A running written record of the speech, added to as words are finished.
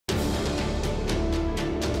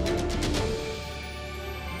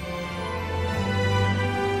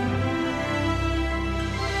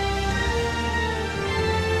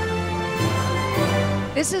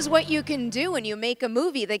This is what you can do when you make a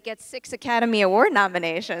movie that gets 6 Academy Award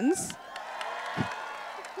nominations.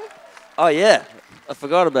 Oh, yeah. I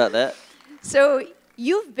forgot about that. So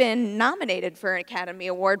you've been nominated for an Academy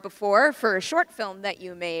Award before for a short film that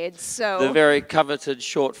you made, so... The very coveted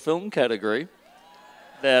short film category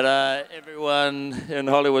that everyone in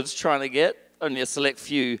Hollywood's trying to get. Only a select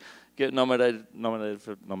few get nominated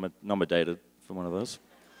for one of those.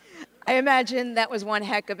 I imagine that was one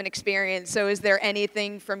heck of an experience. So is there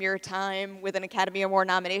anything from your time with an Academy Award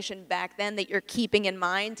nomination back then that you're keeping in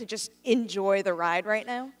mind to just enjoy the ride right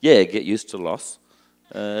now? Yeah, get used to loss.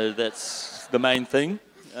 That's the main thing.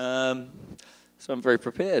 So I'm very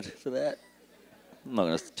prepared for that. I'm not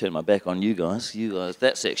going to turn my back on you guys. You guys,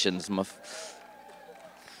 that section's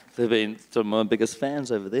they've been some of my biggest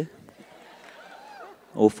fans over there.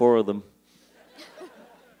 All 4 of them.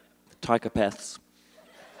 Taikapaths.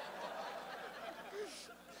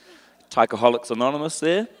 Taikaholics Anonymous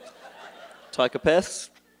there. Taikapaths.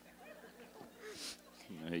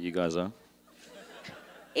 You know who you guys are.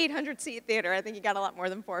 800-seat theater. I think you got a lot more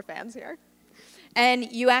than 4 fans here.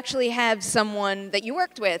 And you actually have someone that you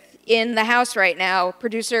worked with in the house right now.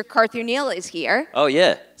 Producer Carthu Neal is here. Oh,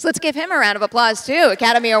 yeah. So let's give him a round of applause, too.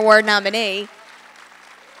 Academy Award nominee.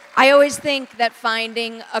 I always think that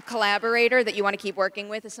finding a collaborator that you want to keep working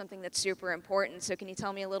with is something that's super important. So can you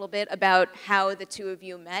tell me a little bit about how the 2 of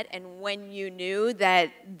you met and when you knew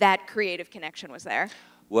that that creative connection was there?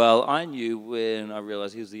 Well, I knew when I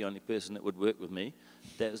realized he was the only person that would work with me.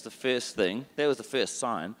 That was the first thing. That was the first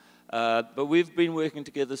sign. But we've been working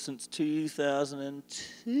together since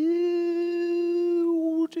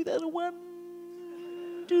 2002, 2001,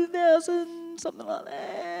 2000, something like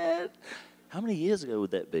that. How many years ago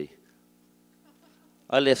would that be?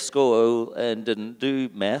 I left school and didn't do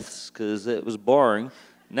maths because it was boring.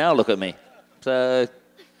 Now look at me. So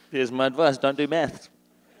here's my advice, don't do maths.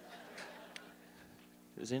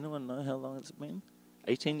 Does anyone know how long it's been?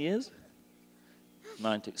 18 years?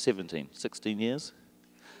 19, 17, 16 years?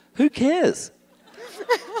 Who cares?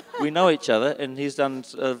 We know each other, and he's done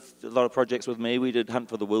a lot of projects with me. We did Hunt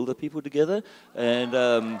for the Wilder People together, and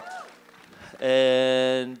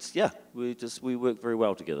yeah, we work very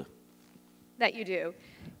well together. That you do.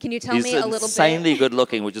 Can you tell me a little bit? He's insanely good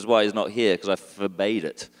looking, which is why he's not here, because I forbade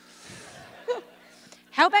it.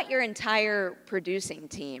 How about your entire producing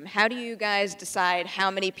team? How do you guys decide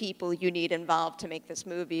how many people you need involved to make this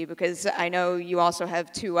movie? Because I know you also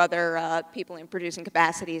have 2 other people in producing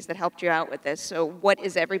capacities that helped you out with this. So what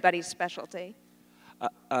is everybody's specialty?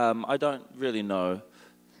 I don't really know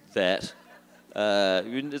that.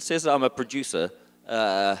 It says that I'm a producer.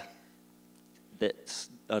 I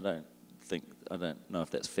don't know if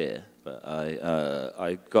that's fair, but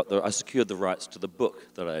I secured the rights to the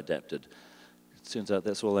book that I adapted. It turns out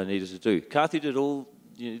that's all I needed to do. Carthy did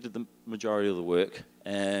did the majority of the work,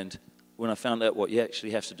 and when I found out what you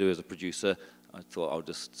actually have to do as a producer, I thought I'll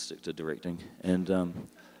just stick to directing. And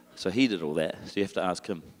so he did all that, so you have to ask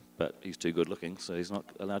him, but he's too good looking, so he's not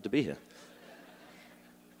allowed to be here.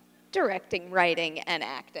 Directing, writing, and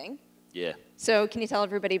acting. Yeah. So can you tell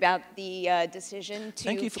everybody about the decision to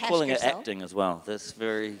Thank you for cast calling yourself? it acting as well. That's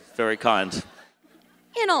very, very kind.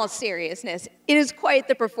 In all seriousness, it is quite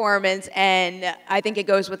the performance, and I think it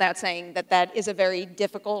goes without saying that that is a very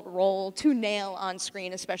difficult role to nail on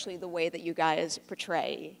screen, especially the way that you guys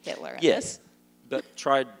portray Hitler in this. But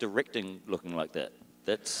try directing looking like that.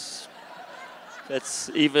 That's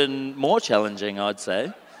even more challenging, I'd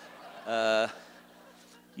say.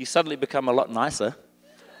 You suddenly become a lot nicer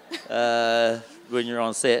when you're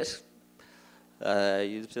on set.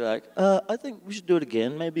 You'd be like, I think we should do it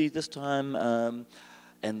again, maybe this time.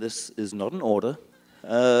 And this is not an order.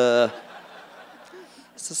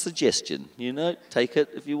 It's a suggestion, take it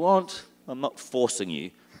if you want. I'm not forcing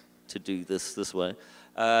you to do this way.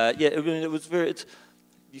 Yeah, I mean, it was very,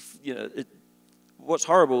 what's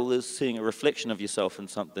horrible is seeing a reflection of yourself in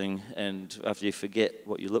something, and after you forget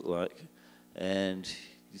what you look like, and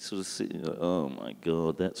you sort of see, oh my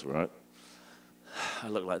God, that's right. I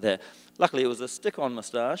look like that. Luckily, it was a stick-on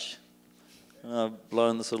moustache. I've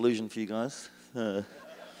blown this illusion for you guys.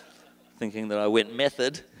 Thinking that I went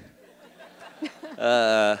method.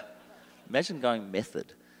 Imagine going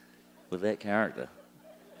method with that character.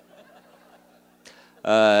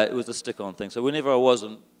 It was a stick-on thing. So whenever I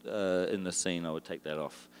wasn't in the scene, I would take that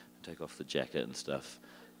off, take off the jacket and stuff.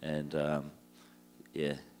 And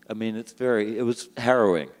yeah, I mean, it was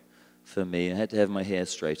harrowing for me. I had to have my hair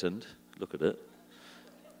straightened. Look at it.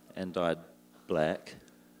 And dyed black.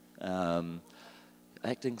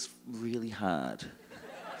 Acting's really hard.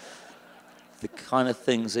 The kind of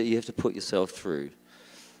things that you have to put yourself through.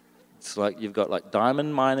 It's like you've got like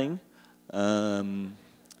diamond mining and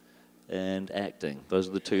acting. Those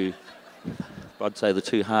are the two, I'd say, the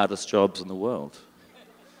two hardest jobs in the world.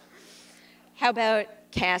 How about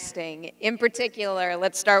casting? In particular,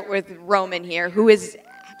 let's start with Roman here, who is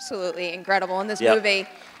absolutely incredible in this movie.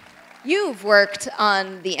 You've worked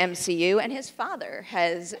on the MCU, and his father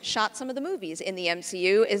has shot some of the movies in the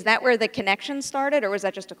MCU. Is that where the connection started, or was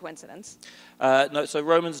that just a coincidence? No, so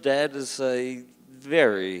Roman's dad is a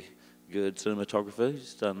very good cinematographer.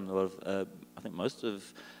 He's done a lot of, I think most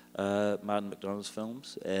of Martin McDonagh's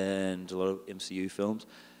films and a lot of MCU films.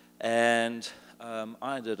 And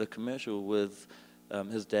I did a commercial with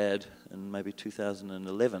his dad in maybe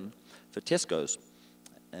 2011 for Tesco's.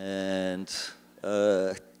 And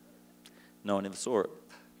no one ever saw it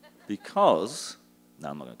because, no,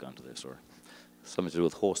 I'm not going to go into that story. Something to do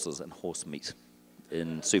with horses and horse meat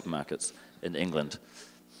in supermarkets in England.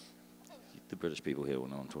 The British people here will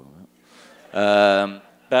know what I'm talking about.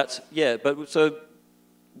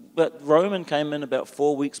 But Roman came in about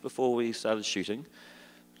 4 weeks before we started shooting.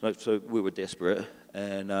 So we were desperate,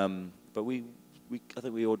 and but I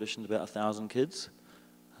think we auditioned about 1,000 kids.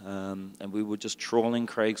 And we were just trawling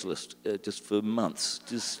Craigslist just for months,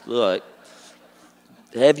 just like,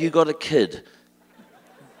 have you got a kid?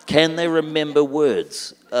 Can they remember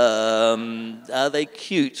words? Are they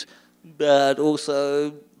cute, but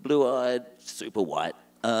also blue-eyed, super white?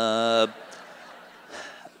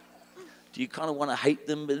 Do you kind of want to hate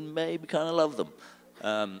them, but maybe kind of love them?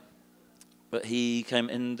 But he came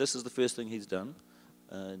in, this is the first thing he's done,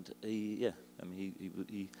 and he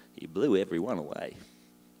blew everyone away.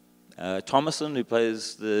 Thomason, who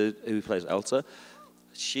plays Elsa,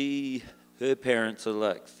 her parents are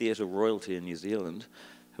like theatre royalty in New Zealand,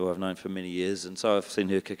 who I've known for many years, and so I've seen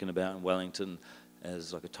her kicking about in Wellington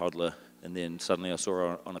as like a toddler, and then suddenly I saw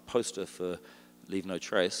her on a poster for Leave No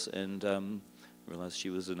Trace, and realised she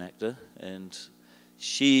was an actor, and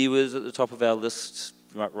she was at the top of our list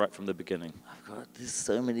right from the beginning. Oh God, there's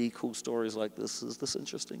so many cool stories like this. Is this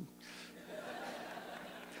interesting?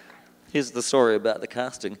 Here's the story about the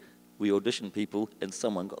casting. We auditioned people, and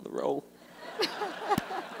someone got the role.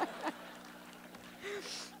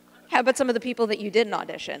 How about some of the people that you didn't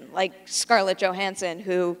audition, like Scarlett Johansson,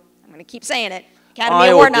 who, I'm going to keep saying it, Academy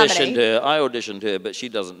Award nominee. I auditioned her, but she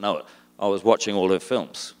doesn't know it. I was watching all her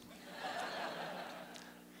films.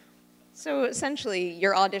 So essentially,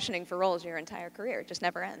 you're auditioning for roles your entire career. It just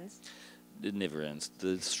never ends. It never ends.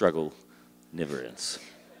 The struggle never ends.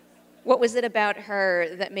 What was it about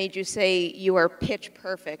her that made you say you are pitch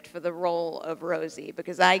perfect for the role of Rosie?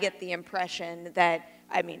 Because I get the impression that,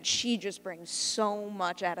 I mean, she just brings so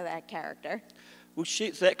much out of that character. Well,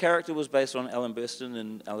 that character was based on Ellen Burstyn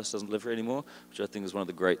in Alice Doesn't Live Here Anymore, which I think is one of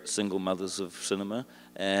the great single mothers of cinema.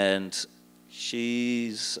 And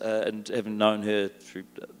and having known her through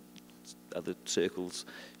other circles,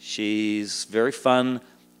 she's very fun,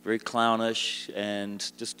 very clownish,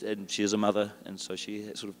 and she is a mother, and so she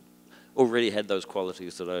sort of already had those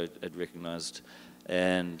qualities that I had recognized,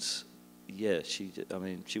 and yeah, she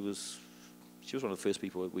was one of the first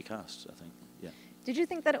people we cast, I think. Yeah. Did you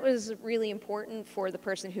think that it was really important for the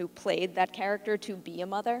person who played that character to be a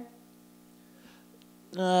mother?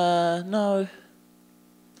 No.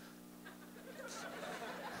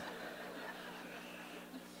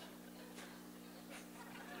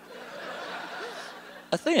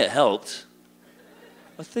 I think it helped.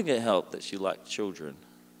 I think it helped that she liked children.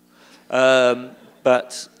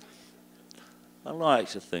 But I like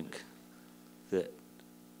to think that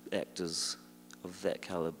actors of that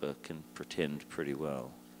caliber can pretend pretty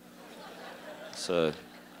well. So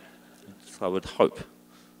I would hope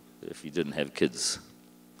that if you didn't have kids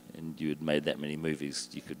and you had made that many movies,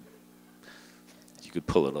 you could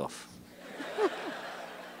pull it off.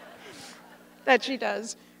 That she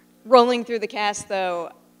does. Rolling through the cast,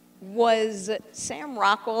 though, was Sam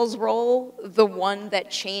Rockwell's role the one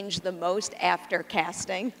that changed the most after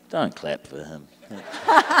casting? Don't clap for him.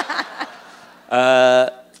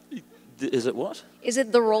 Is it what? Is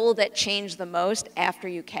it the role that changed the most after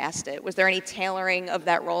you cast it? Was there any tailoring of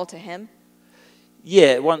that role to him?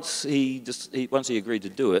 Yeah, once he agreed to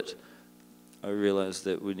do it, I realized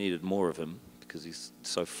that we needed more of him because he's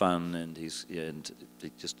so fun and he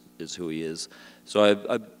just is who he is.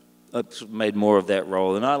 So I sort of made more of that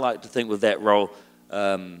role, and I like to think with that role,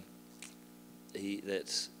 that's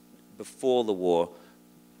before the war.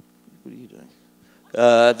 What are you doing?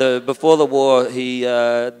 Before the war, he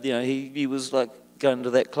was like going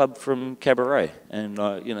to that club from Cabaret, and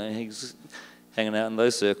he's hanging out in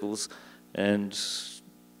those circles, and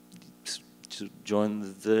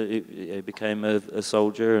joined he became a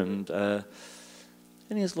soldier, and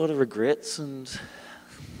And he has a lot of regrets, and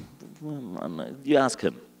you ask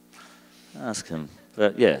him. Ask him.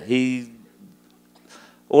 But yeah,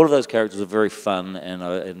 all of those characters are very fun,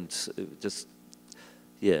 and just,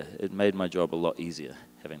 yeah, it made my job a lot easier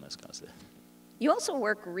having those guys there. You also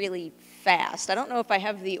work really fast. I don't know if I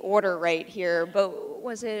have the order right here, but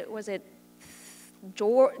was it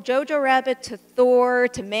Jojo Rabbit to Thor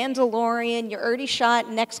to Mandalorian? You already shot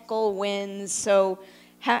Next Goal Wins, so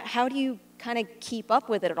how do you kind of keep up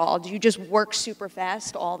with it at all? Do you just work super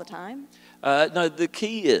fast all the time? No, the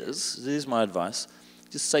key is my advice,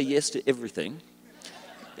 just say yes to everything,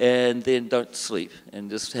 and then don't sleep, and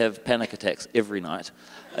just have panic attacks every night,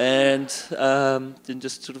 and then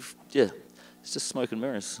just sort of, yeah, it's just smoke and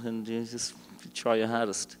mirrors, and you just try your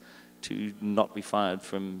hardest to not be fired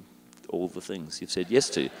from all the things you've said yes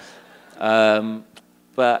to.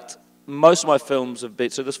 But most of my films have been,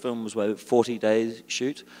 so this film was a 40-day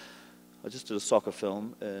shoot. I just did a soccer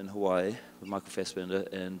film in Hawaii with Michael Fassbender,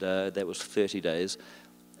 and that was 30 days.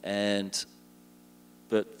 So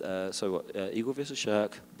what, Eagle vs.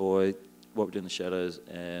 Shark, Boy, What We Do in the Shadows,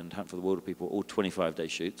 and Hunt for the Wilder People, all 25-day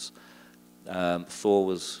shoots. Thor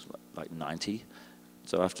was like 90.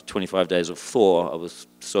 So after 25 days of Thor, I was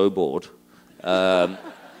so bored. I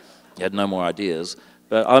had no more ideas.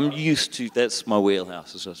 But I'm used to, that's my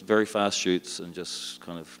wheelhouse. It's just very fast shoots and just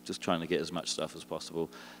kind of just trying to get as much stuff as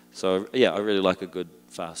possible. So yeah, I really like a good,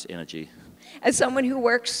 fast energy. As someone who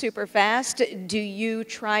works super fast, do you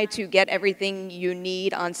try to get everything you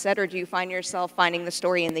need on set, or do you find yourself finding the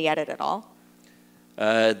story in the edit at all?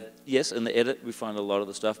 Yes, in the edit we find a lot of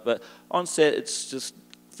the stuff, but on set it's just,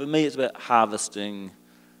 for me it's about harvesting.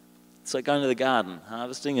 It's like going to the garden,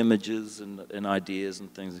 harvesting images and ideas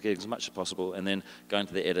and things, and getting as much as possible, and then going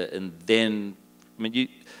to the edit. And then, I mean,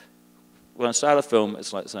 when I start a film,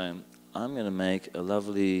 it's like saying, I'm going to make a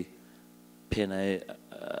lovely penne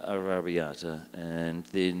arrabbiata, and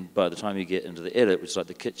then by the time you get into the edit, which is like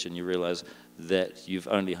the kitchen, you realize that you've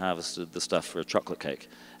only harvested the stuff for a chocolate cake.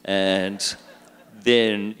 And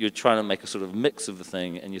then you're trying to make a sort of mix of the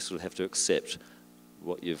thing, and you sort of have to accept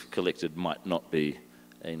what you've collected might not be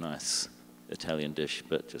a nice Italian dish,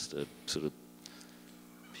 but just a sort of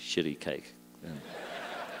shitty cake. Yeah.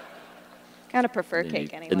 Kind of prefer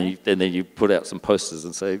cake anyway. And then you put out some posters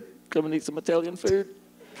and say, come and eat some Italian food.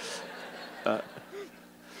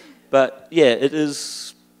 But yeah, it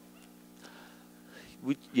is,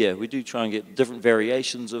 we do try and get different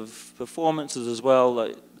variations of performances as well.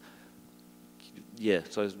 Like, yeah,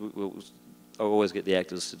 so I always get the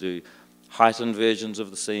actors to do heightened versions of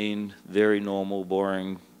the scene, very normal,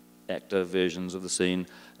 boring actor versions of the scene,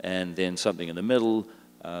 and then something in the middle,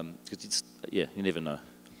 because you never know.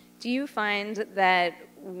 Do you find that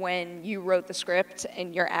when you wrote the script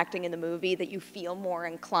and you're acting in the movie that you feel more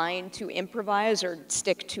inclined to improvise or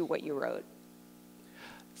stick to what you wrote?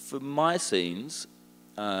 For my scenes,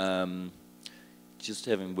 just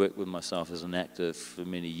having worked with myself as an actor for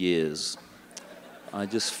many years, I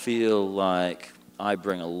just feel like I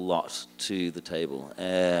bring a lot to the table,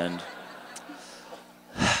 and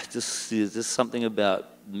there's just something about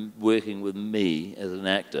working with me as an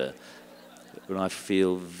actor when I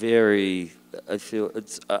feel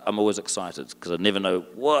I'm always excited because I never know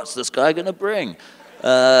what's this guy going to bring.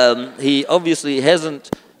 He obviously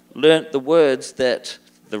hasn't learnt the words that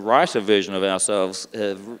the writer version of ourselves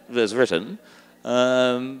has written,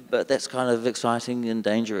 but that's kind of exciting and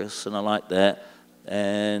dangerous, and I like that.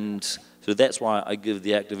 And so that's why I give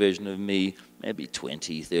the actor version of me maybe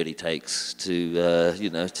 20, 30 takes to,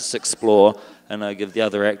 just explore, and I give the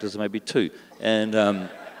other actors maybe 2. And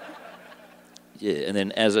and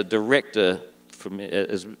then as a director, for me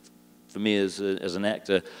as an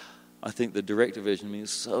actor, I think the director version of me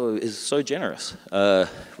is so generous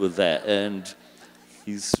with that, and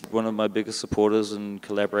he's one of my biggest supporters and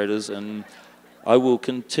collaborators, and I will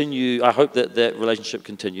continue. I hope that relationship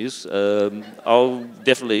continues. I'll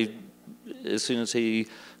definitely, as soon as he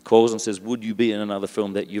calls and says, would you be in another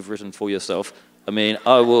film that you've written for yourself? I mean,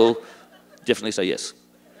 I will definitely say yes.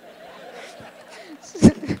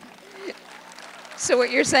 So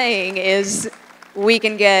what you're saying is we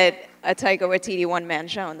can get a Taika Waititi one-man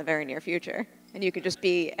show in the very near future, and you could just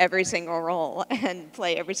be every single role and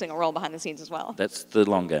play every single role behind the scenes as well. That's the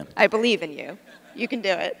long game. I believe in you. You can do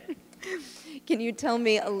it. Can you tell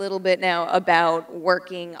me a little bit now about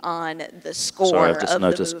working on the score of the movie? Sorry, I've just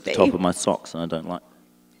noticed the top of my socks, and I don't like.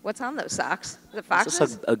 What's on those socks? The foxes?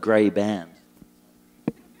 It's just a grey band.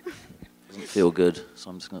 Doesn't feel good,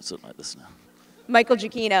 so I'm just going to sit like this now. Michael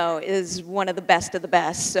Giacchino is one of the best,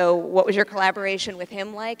 so what was your collaboration with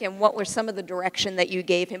him like, and what were some of the direction that you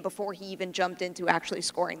gave him before he even jumped into actually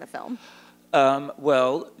scoring the film?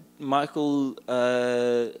 Well, Michael,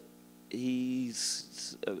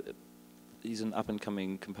 he's an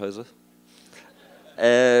up-and-coming composer.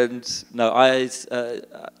 And no, I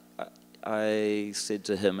said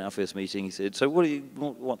to him, our first meeting, he said, so what do you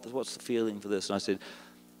want, what's the feeling for this? And I said,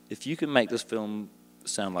 if you can make this film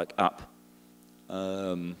sound like Up,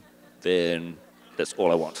 then that's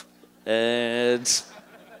all I want. And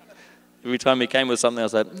every time he came with something, I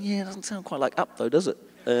was like, yeah, it doesn't sound quite like Up though, does it?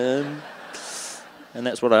 And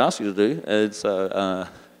that's what I asked you to do. And so,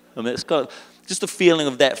 I mean, it's got just the feeling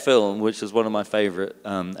of that film, which is one of my favorite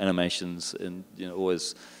animations, and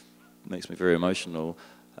always makes me very emotional.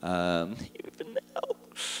 Even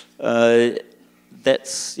now,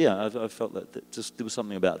 that's I felt that just there was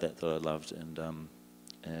something about that I loved,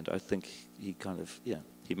 and I think he kind of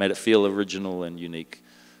he made it feel original and unique,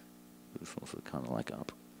 also kind of like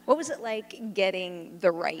Up. What was it like getting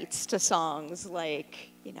the rights to songs like,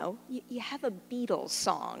 you have a Beatles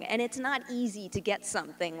song, and it's not easy to get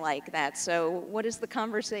something like that. So what is the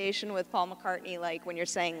conversation with Paul McCartney like when you're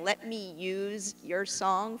saying, let me use your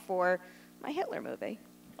song for my Hitler movie?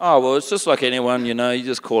 Oh, well, it's just like anyone, you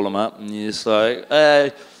just call them up, and you're just like,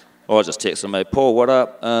 hey, or I just text them, hey, Paul, what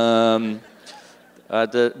up? Well,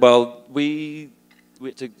 we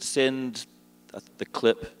had to send the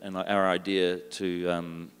clip and our idea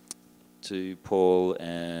to Paul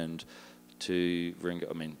and to Ringo.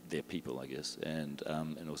 I mean, they're people, I guess, and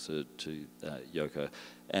also to Yoko,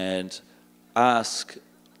 and ask.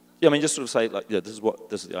 Just sort of say like, this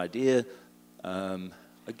is the idea. I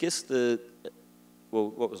guess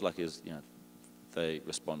what was lucky is they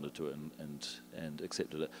responded to it and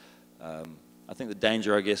accepted it. I think the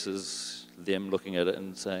danger, I guess, is them looking at it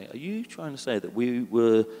and saying, are you trying to say that we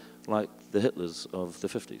were like the Hitlers of the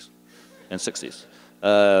 50s and 60s?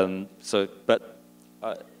 But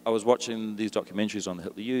I was watching these documentaries on the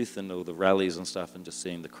Hitler Youth and all the rallies and stuff, and just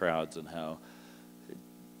seeing the crowds and how,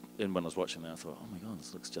 and when I was watching that, I thought, oh my God,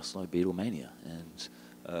 this looks just like Beatlemania. And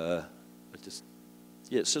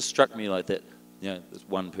it just struck me like that, this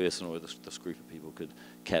one person or this group of people could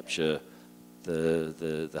capture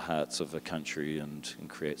the hearts of a country and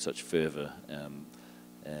create such fervor,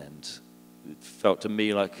 and it felt to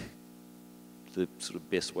me like the sort of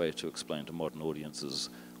best way to explain to modern audiences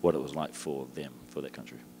what it was like for them, for that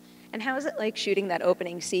country. And how is it like shooting that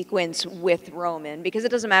opening sequence with Roman? Because it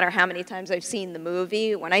doesn't matter how many times I've seen the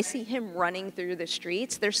movie, when I see him running through the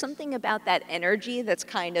streets, there's something about that energy that's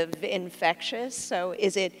kind of infectious. So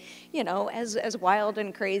is it, as wild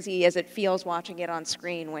and crazy as it feels watching it on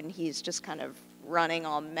screen when he's just kind of running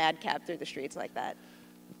all madcap through the streets like that?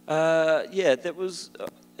 That was,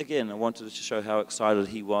 again, I wanted to show how excited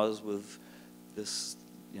he was with this,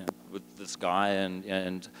 with this guy, and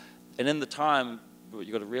in the time, what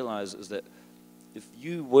you got to realize is that if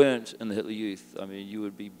you weren't in the Hitler Youth, I mean, you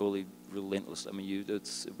would be bullied relentlessly. I mean,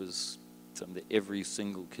 it was something that every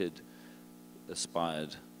single kid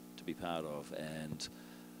aspired to be part of, and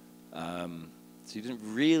so you didn't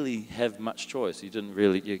really have much choice. You didn't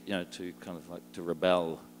really, to kind of like to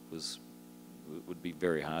rebel would be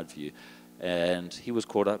very hard for you, and he was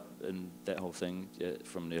caught up in that whole thing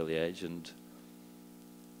from an early age, and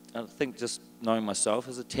I think just knowing myself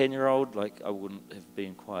as a 10-year-old, like I wouldn't have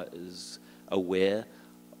been quite as aware,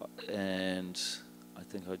 and I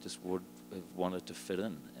think I just would have wanted to fit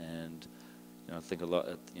in. And I think a lot,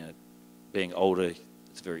 being older,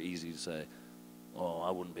 it's very easy to say, "Oh,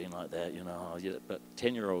 I wouldn't be like that," But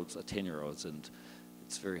 10-year-olds are 10-year-olds, and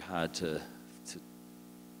it's very hard to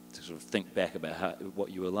sort of think back about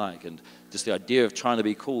what you were like, and just the idea of trying to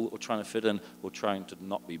be cool or trying to fit in or trying to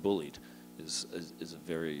not be bullied is a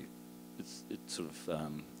very, it sort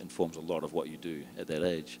of informs a lot of what you do at that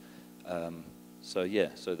age. So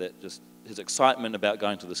that just his excitement about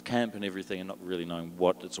going to this camp and everything and not really knowing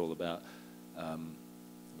what it's all about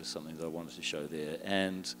was something that I wanted to show there.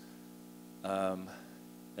 And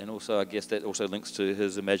also I guess that also links to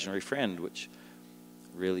his imaginary friend, which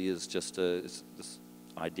really is just this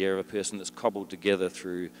idea of a person that's cobbled together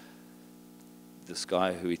through this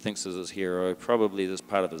guy who he thinks is his hero. Probably there's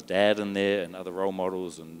part of his dad in there and other role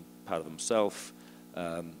models and part of himself,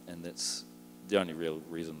 and that's the only real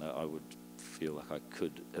reason that I would feel like I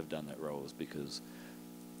could have done that role, is because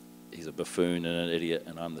he's a buffoon and an idiot,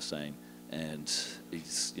 and I'm the same. And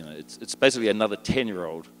he's, it's basically another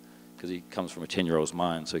 10-year-old, because he comes from a 10-year-old's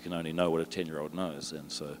mind, so he can only know what a 10-year-old knows,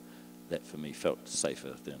 and so that for me felt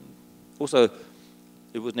safer than. Also,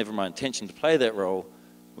 it was never my intention to play that role.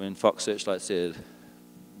 When Fox Searchlight said,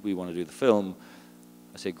 we want to do the film,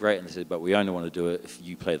 I said, great, and they said, but we only want to do it if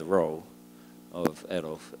you play the role of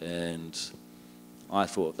Adolf. And I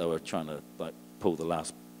thought they were trying to pull the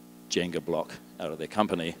last Jenga block out of their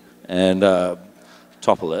company and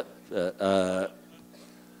topple it. I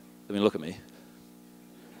mean, look at me.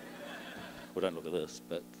 Well, don't look at this,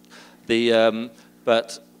 but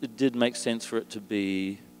but it did make sense for it to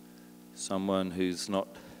be someone who's not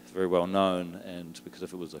very well known, and because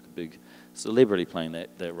if it was like a big celebrity playing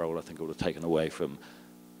that role, I think it would have taken away from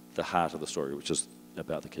the heart of the story, which is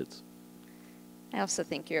about the kids. I also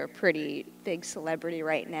think you're a pretty big celebrity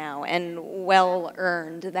right now, and well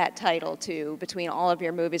earned that title too, between all of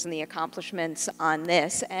your movies and the accomplishments on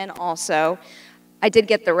this. And also, I did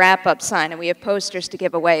get the wrap-up sign, and we have posters to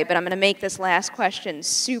give away, but I'm going to make this last question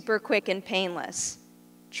super quick and painless.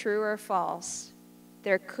 True or false?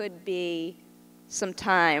 There could be some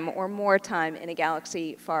time or more time in a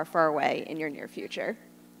galaxy far, far away in your near future.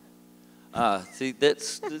 See,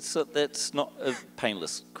 that's not a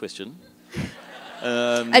painless question.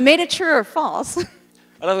 I made it true or false.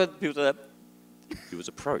 I love when people say that. He was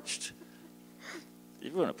approached.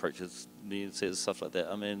 Everyone approaches me and says stuff like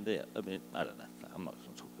that. I mean, I don't know. I'm not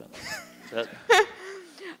going to talk about that.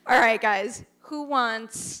 All right, guys. Who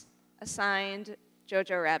wants a signed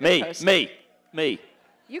Jojo Rabbit poster? Me.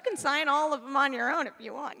 You can sign all of them on your own if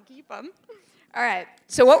you want. Keep them. All right.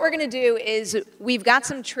 So what we're going to do is we've got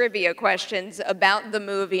some trivia questions about the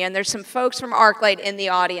movie, and there's some folks from Arclight in the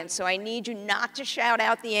audience, so I need you not to shout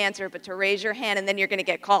out the answer, but to raise your hand, and then you're going to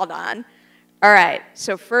get called on. All right.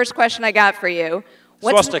 So first question I got for you.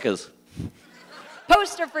 Swastikas.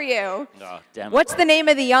 Poster for you. Oh, damn it. What's the name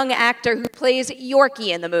of the young actor who plays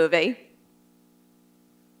Yorkie in the movie?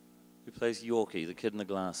 Who plays Yorkie, the kid in the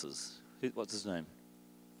glasses? What's his name?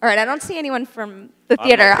 All right, I don't see anyone from the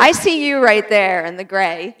theater. I see you right there in the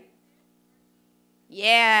gray.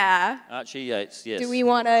 Yeah. Archie Yates, yes. Do we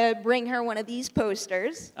want to bring her one of these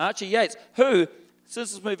posters? Archie Yates, who,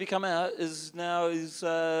 since this movie came out, is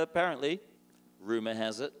apparently, rumor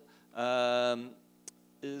has it,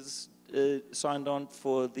 is signed on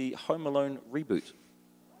for the Home Alone reboot.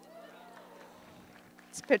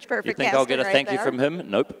 It's pitch perfect. You think I'll get a thank you from him?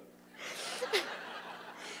 Nope.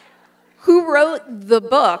 Who wrote the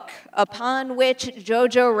book upon which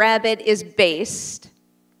Jojo Rabbit is based?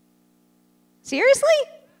 Seriously?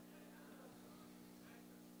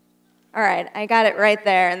 All right, I got it right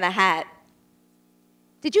there in the hat.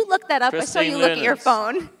 Did you look that up? I saw you look at your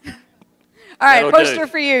phone. All right, poster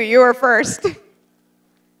for you. You were first.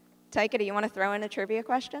 Taika, do you want to throw in a trivia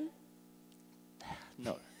question?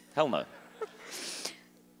 No. Hell no.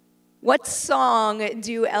 What song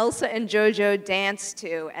do Elsa and Jojo dance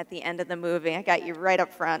to at the end of the movie? I got you right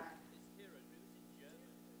up front.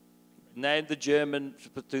 Name the German,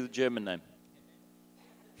 do the German name.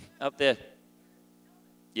 Up there.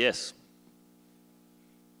 Yes.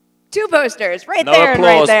 Two posters, right No there applause.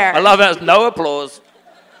 and right there. I love it. No applause.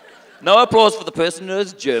 No applause for the person who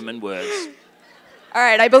knows German words. All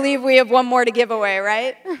right, I believe we have one more to give away,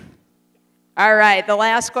 right? All right, the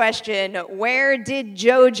last question. Where did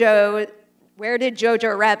Jojo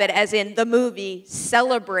Rabbit, as in the movie,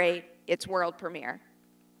 celebrate its world premiere?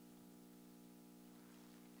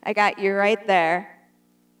 I got you right there.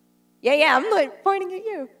 Yeah, I'm like pointing at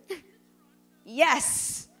you.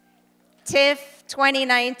 Yes. TIFF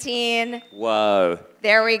 2019. Whoa.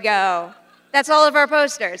 There we go. That's all of our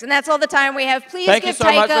posters, and that's all the time we have. Please Thank give you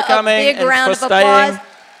so much Taika for coming a big and round for of applause. staying.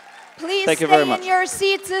 Please Thank you very stay much. in your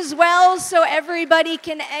seats as well so everybody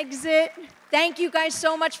can exit. Thank you guys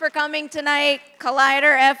so much for coming tonight.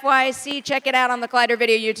 Collider FYC. Check it out on the Collider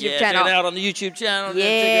Video YouTube channel. Check it out on the YouTube channel.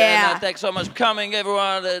 Yeah. Thanks so much for coming,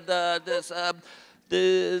 everyone.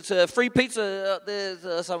 There's free pizza out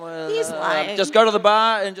there somewhere. He's lying. Just go to the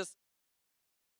bar and just...